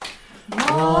Du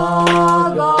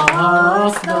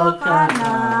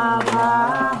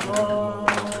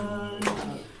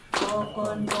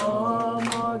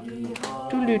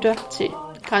lytter til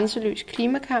Grænseløs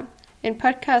Klimakamp, en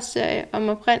podcastserie om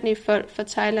oprindelige folk fra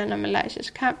Thailand og Malaysias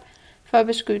kamp for at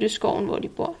beskytte skoven, hvor de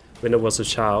bor. When I was a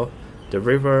child, the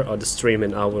river or the stream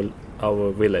in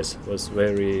our village was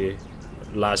very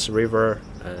large river,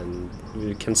 and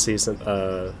you can see some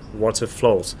water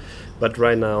flows. But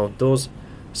right now, those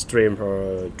streams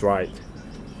are dried.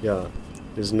 Yeah,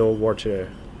 there's no water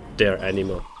there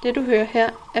anymore. Det du hører her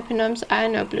er Phenoms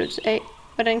egen oplevelse af,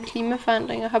 hvordan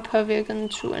klimaforandringer har påvirket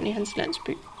naturen i hans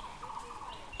landsby.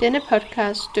 Denne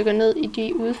podcast dykker ned i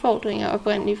de udfordringer,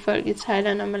 oprindelige folk i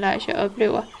Thailand og Malaysia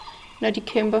oplever, når de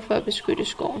kæmper for at beskytte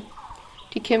skoven.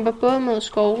 De kæmper både mod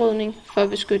skovrydning for at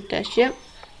beskytte deres hjem,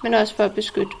 men også for at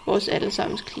beskytte vores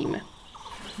allesammens klima.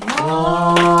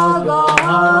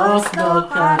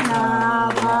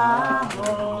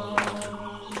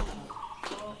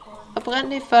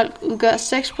 Oprindelige folk udgør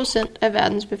 6% af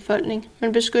verdens befolkning,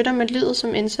 men beskytter med livet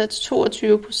som indsats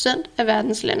 22% af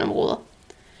verdens landområder.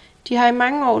 De har i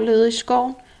mange år levet i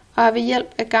skoven og har ved hjælp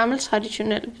af gammel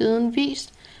traditionel viden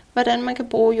vist, hvordan man kan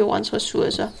bruge jordens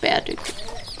ressourcer bæredygtigt.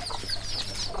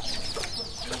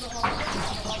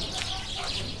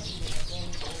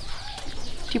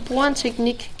 De bruger en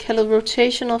teknik kaldet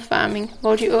rotational farming,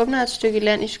 hvor de åbner et stykke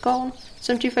land i skoven,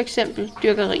 som de for eksempel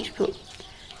dyrker ris på.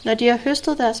 Når de har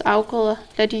høstet deres afgrøder,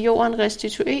 lader de jorden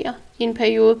restituere i en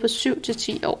periode på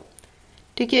 7-10 år.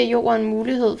 Det giver jorden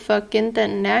mulighed for at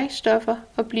gendanne næringsstoffer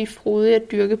og blive frodig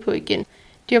at dyrke på igen.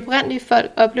 De oprindelige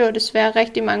folk oplever desværre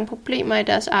rigtig mange problemer i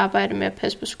deres arbejde med at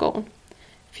passe på skoven.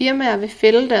 Firmaer vil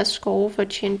fælde deres skove for at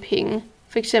tjene penge,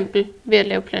 f.eks. ved at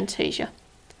lave plantager.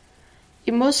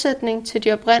 I modsætning til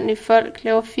de oprindelige folk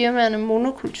laver firmaerne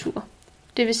monokultur.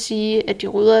 Det vil sige, at de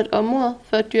rydder et område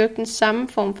for at dyrke den samme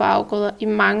form for afgrøder i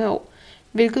mange år,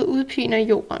 hvilket udpiner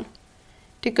jorden.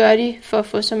 Det gør de for at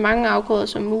få så mange afgrøder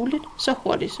som muligt, så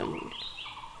hurtigt som muligt.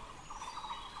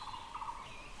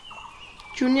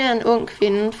 Junia er en ung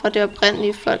kvinde fra det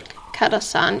oprindelige folk,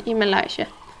 Kadasan i Malaysia.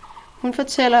 Hun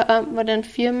fortæller om, hvordan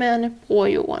firmaerne bruger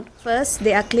jorden. First,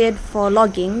 they are cleared for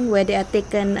logging, where they are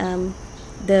taken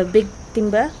the big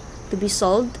timber to be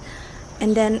sold.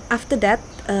 And then after that,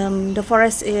 the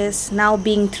forest is now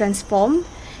being transformed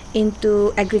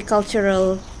into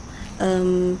agricultural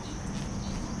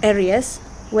areas,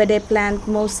 where they plant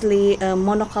mostly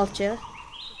monoculture.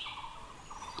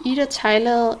 Ida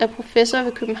Thailand er professor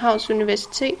ved Københavns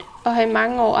Universitet og har i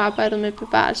mange år arbejdet med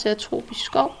bevarelse af tropisk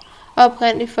skov og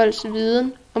oprindelige folks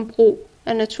viden om brug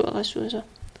af naturressourcer.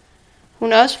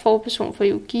 Hun er også forperson for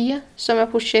Yogia, som er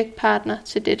projektpartner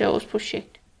til dette års projekt.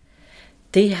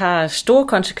 Det har store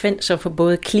konsekvenser for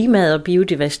både klimaet og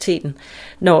biodiversiteten,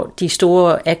 når de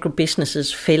store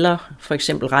agrobusinesses fælder, for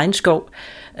eksempel regnskov,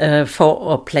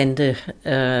 for at plante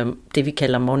det, vi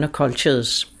kalder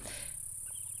monocultures.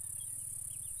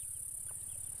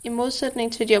 I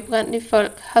modsætning til de oprindelige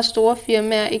folk har store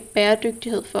firmaer ikke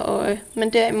bæredygtighed for øje,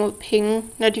 men derimod penge,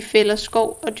 når de fælder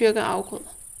skov og dyrker afgrøder.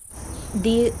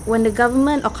 When the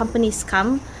government or companies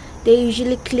come, they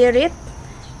usually clear it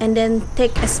and then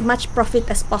take as much profit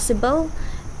as possible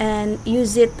and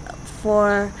use it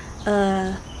for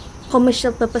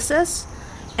commercial purposes.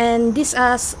 And these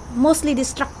are mostly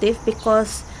destructive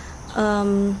because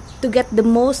to get the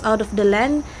most out of the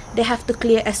land, they have to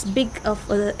clear as big of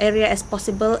an area as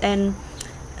possible, and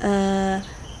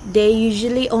they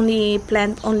usually only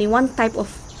plant only one type of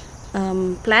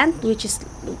plant, which is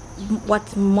what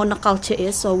monoculture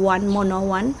is, so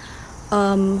one,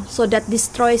 so that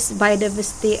destroys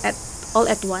biodiversity all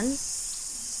at once.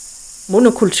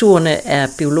 Monokulturerne er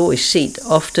biologisk set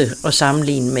ofte at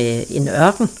sammenligne med en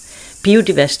ørken.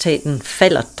 Biodiversiteten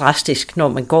falder drastisk, når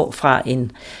man går fra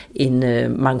en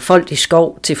mangfoldig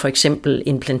skov til for eksempel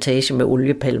en plantage med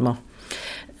oliepalmer.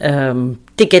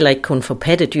 Det gælder ikke kun for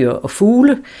pattedyr og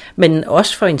fugle, men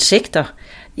også for insekter,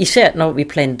 især når vi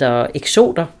planter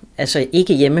eksoter, altså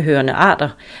ikke hjemmehørende arter,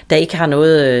 der ikke har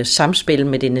noget samspil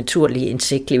med det naturlige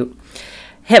insektliv.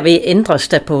 Herved ændres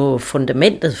der på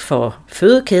fundamentet for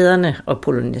fødekæderne og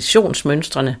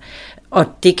pollinationsmønstrene, og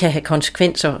det kan have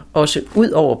konsekvenser også ud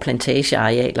over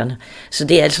plantagearealerne. Så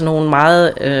det er altså nogle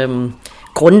meget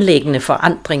grundlæggende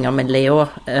forandringer, man laver,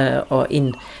 og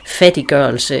en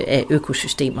fattiggørelse af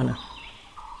økosystemerne.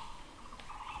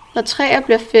 Når træer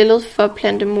bliver fældet for at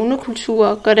plante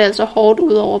monokulturer, går det altså hårdt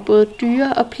ud over både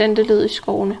dyre- og plantelivet i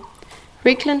skovene.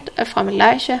 Rickland er fra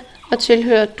Malaysia og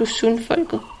tilhører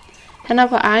Dusun-folket. Han har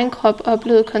på egen krop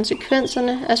oplevet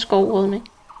konsekvenserne af skovrydning.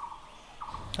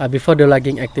 Before the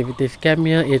logging activities came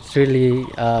here, it's really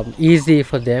easy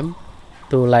for them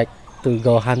to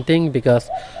go hunting because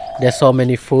there's so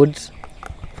many foods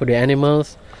for the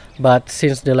animals. But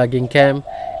since the logging camp,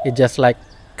 it just like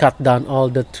cut down all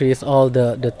the trees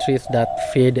that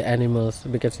feed the animals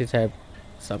because it have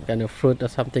some kind of fruit or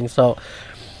something. So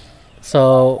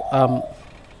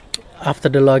after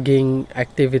the logging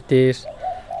activities,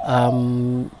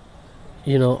 all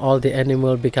the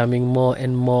animal becoming more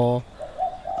and more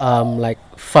like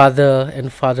farther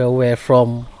and farther away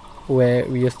from where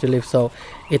we used to live. So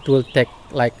it will take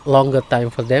like longer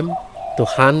time for them to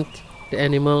hunt the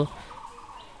animal.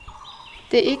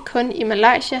 Det er ikke kun i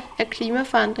Malaysia, at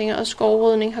klimaforandringer og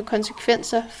skovrydning har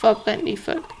konsekvenser for oprindelige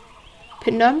folk.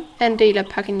 Phenom er en del af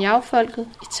Pakenyao-folket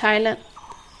i Thailand.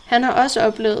 Han har også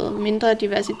oplevet mindre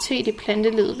diversitet i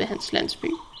plantelivet ved hans landsby.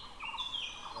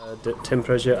 The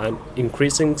temperature are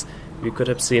increasing. We could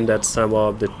have seen that some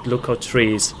of the local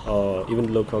trees or even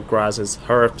local grasses,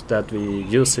 herbs that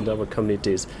we use in our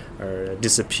communities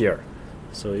disappear.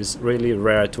 So it's really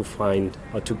rare to find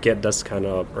or to get this kind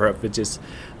of herb, which is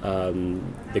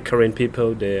the Korean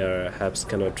people, they have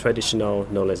kind of traditional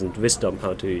knowledge and wisdom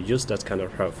how to use that kind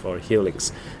of herb for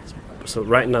healings. So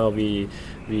right now we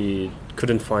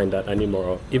couldn't find that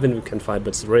anymore. Even we can find,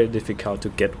 but it's very difficult to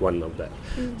get one of that.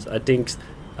 So I think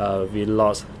we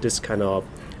lost this kind of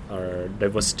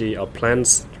diversity of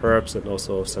plants, herbs, and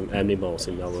also some animals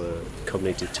in our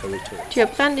community territory. De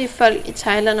oprindelige folk i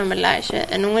Thailand og Malaysia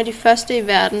er nogle af de første i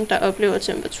verden, der oplever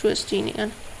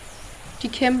temperaturstigningerne. De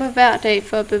kæmper hver dag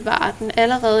for at bevare den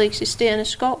allerede eksisterende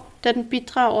skov, da den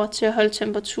bidrager til at holde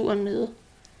temperaturen nede.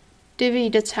 Det vil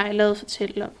Ida Thailand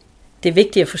fortælle om. Det er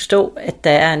vigtigt at forstå, at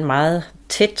der er en meget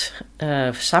tæt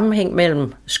sammenhæng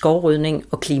mellem skovrydning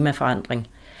og klimaforandring.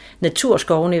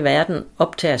 Naturskovene i verden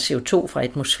optager CO2 fra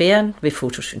atmosfæren ved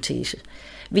fotosyntese.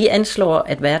 Vi anslår,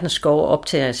 at verdens skove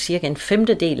optager cirka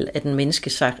 1/5 af den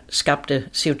menneskeskabte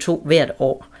CO2 hvert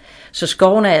år. Så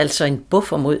skovene er altså en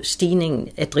buffer mod stigningen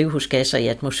af drivhusgasser i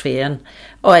atmosfæren,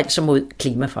 og altså mod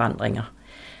klimaforandringer.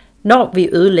 Når vi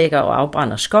ødelægger og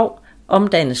afbrænder skov,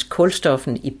 omdannes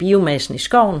kulstoffen i biomassen i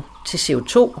skoven til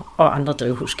CO2 og andre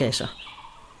drivhusgasser.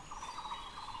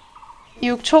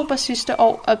 I oktober sidste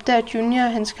år opdager Junior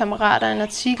og hans kammerater en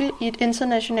artikel i et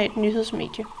internationalt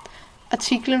nyhedsmedie.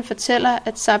 Artiklen fortæller,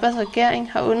 at Sabahs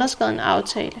regering har underskrevet en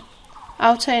aftale.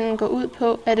 Aftalen går ud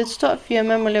på, at et stort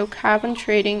firma må lave carbon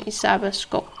trading i Sabahs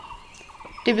skov.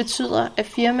 Det betyder, at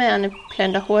firmaerne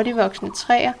planter hurtigvoksende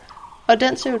træer, og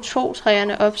den CO2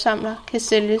 træerne opsamler kan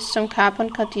sælges som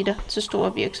carbonkreditter til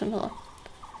store virksomheder.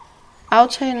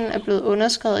 Aftalen er blevet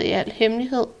underskrevet i al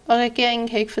hemmelighed, og regeringen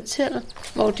kan ikke fortælle,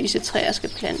 hvor disse træer skal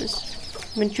plantes.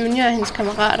 Men Junior og hans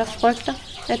kammerater frygter,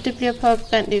 at det bliver på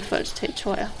oprindelige folks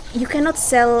territorier. You cannot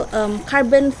sell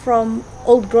carbon from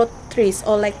old growth trees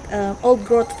or like old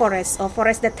growth forests or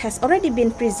forests that has already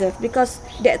been preserved because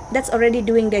that's already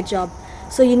doing their job.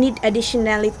 So you need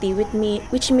additionality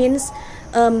which means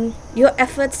your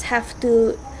efforts have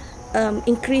to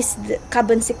increase the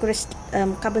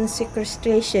carbon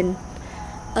sequestration.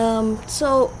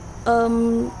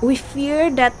 We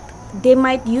fear that they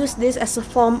might use this as a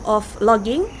form of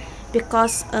logging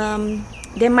because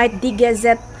they might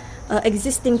degazette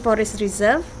existing forest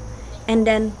reserve and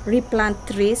then replant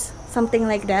trees, something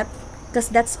like that, because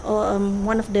that's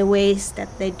one of the ways that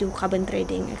they do carbon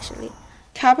trading actually.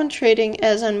 Carbon trading er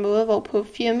altså en måde, hvorpå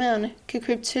firmaerne kan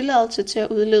købe tilladelse til at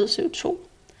udlede CO2.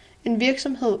 En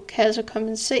virksomhed kan altså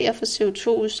kompensere for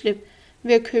CO2-udslip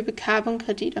ved at købe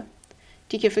carbonkreditter.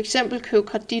 De kan fx købe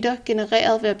kreditter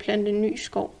genereret ved at plante ny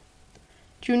skov.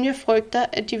 Junior frygter,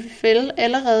 at de vil fælde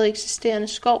allerede eksisterende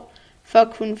skov for at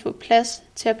kunne få plads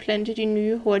til at plante de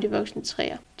nye hurtigvoksende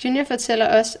træer. Junior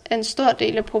fortæller også, at en stor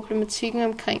del af problematikken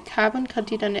omkring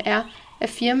carbonkreditterne er, at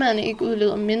firmaerne ikke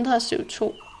udleder mindre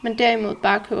CO2, men derimod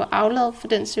bare køber aflad for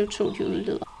den CO2, de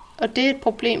udleder. Og det er et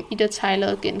problem, Ida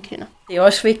Thailand genkender. Det er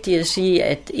også vigtigt at sige,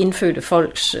 at indfødte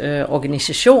folks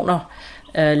organisationer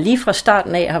lige fra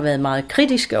starten af har været meget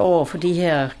kritiske over for de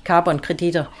her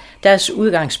carbonkreditter. Deres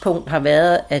udgangspunkt har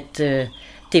været, at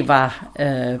det var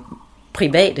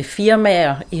private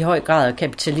firmaer, i høj grad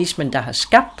kapitalismen, der har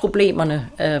skabt problemerne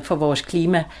for vores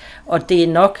klima, og det er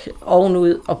nok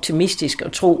ovenud optimistisk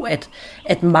at tro,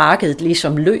 at markedet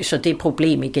ligesom løser det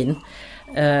problem igen.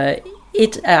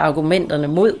 Et af argumenterne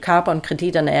mod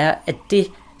carbonkreditterne er, at det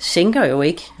sænker jo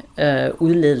ikke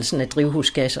udledelsen af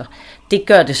drivhusgasser. Det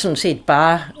gør det sådan set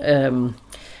bare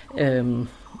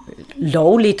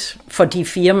lovligt for de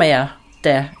firmaer,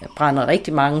 der brænder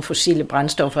rigtig mange fossile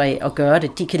brændstoffer af og gøre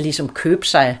det. De kan ligesom købe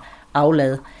sig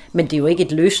aflad, men det er jo ikke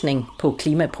et løsning på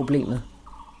klimaproblemet.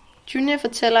 Junior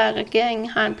fortæller, at regeringen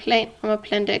har en plan om at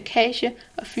plante akacie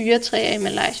og fyretræer i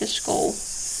Malaysias skove,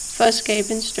 for at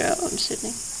skabe en større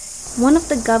omsætning. One of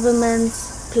the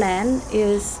government's plan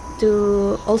is to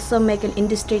also make an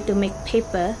industry to make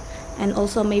paper and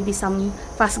also maybe some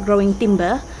fast-growing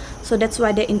timber. So that's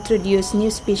why they introduce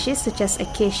new species such as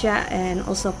acacia and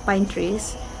also pine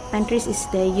trees. Pine trees is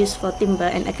they use for timber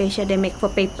and acacia they make for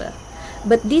paper.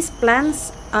 But these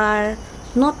plants are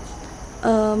not,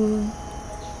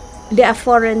 they are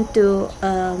foreign to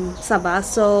Sabah,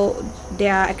 so they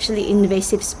are actually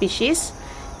invasive species.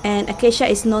 And acacia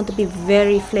is known to be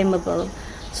very flammable.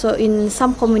 So in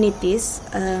some communities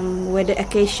where the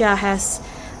acacia has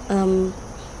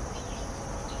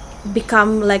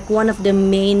become like one of the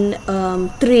main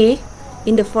tree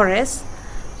in the forest,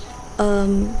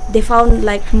 they found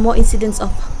like more incidents of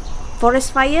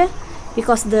forest fire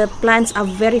because the plants are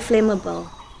very flammable.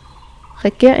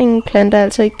 Regeringen planter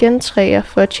altså igen træer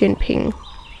for at tjene penge.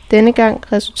 Denne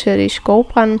gang resulterer det i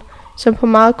skovbrande, som på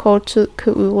meget kort tid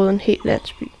kan udrydde en hel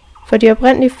landsby. For de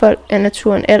oprindelige folk er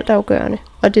naturen altafgørende,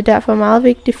 og det er derfor meget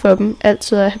vigtigt for dem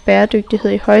altid at have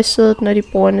bæredygtighed i højsædet, når de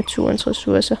bruger naturens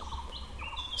ressourcer.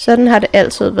 Sådan har det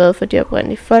altid været for de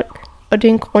oprindelige folk, og det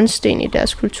er en grundsten i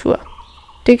deres kultur.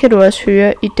 Det kan du også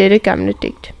høre i dette gamle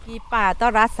digt.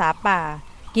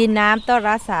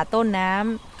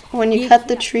 When you cut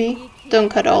the tree, don't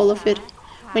cut all of it.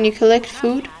 When you collect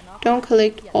food, don't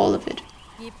collect all of it.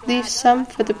 Leave some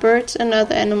for the birds and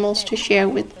other animals to share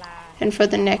with, and for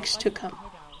the next to come.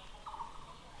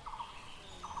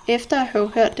 Efter at have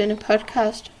hørt denne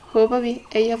podcast, håber vi,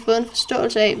 at I har fået en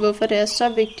forståelse af, hvorfor det er så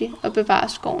vigtigt at bevare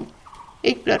skoven.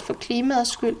 Ikke blot for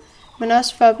klimaets skyld, men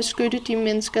også for at beskytte de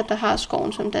mennesker, der har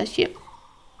skoven som deres hjem.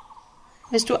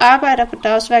 Hvis du arbejder på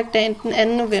dagsværkdagen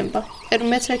den 2. november, er du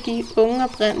med til at give unge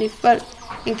oprindelige folk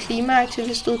en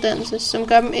klimaaktivistuddannelse, som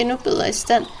gør dem endnu bedre i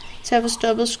stand til at få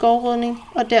stoppet skovrydning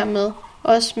og dermed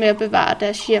også med at bevare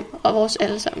deres hjem og vores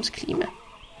allesammens klima.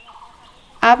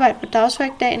 Arbejd på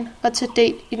dagsværkdagen og tage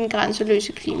del i den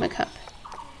grænseløse klimakamp.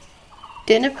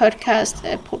 Denne podcast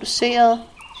er produceret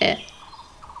af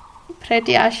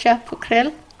Prediasha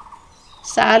Pokrel,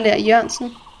 Sara Lær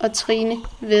Jørgensen og Trine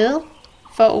Vede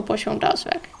for Operation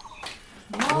Dagsværk.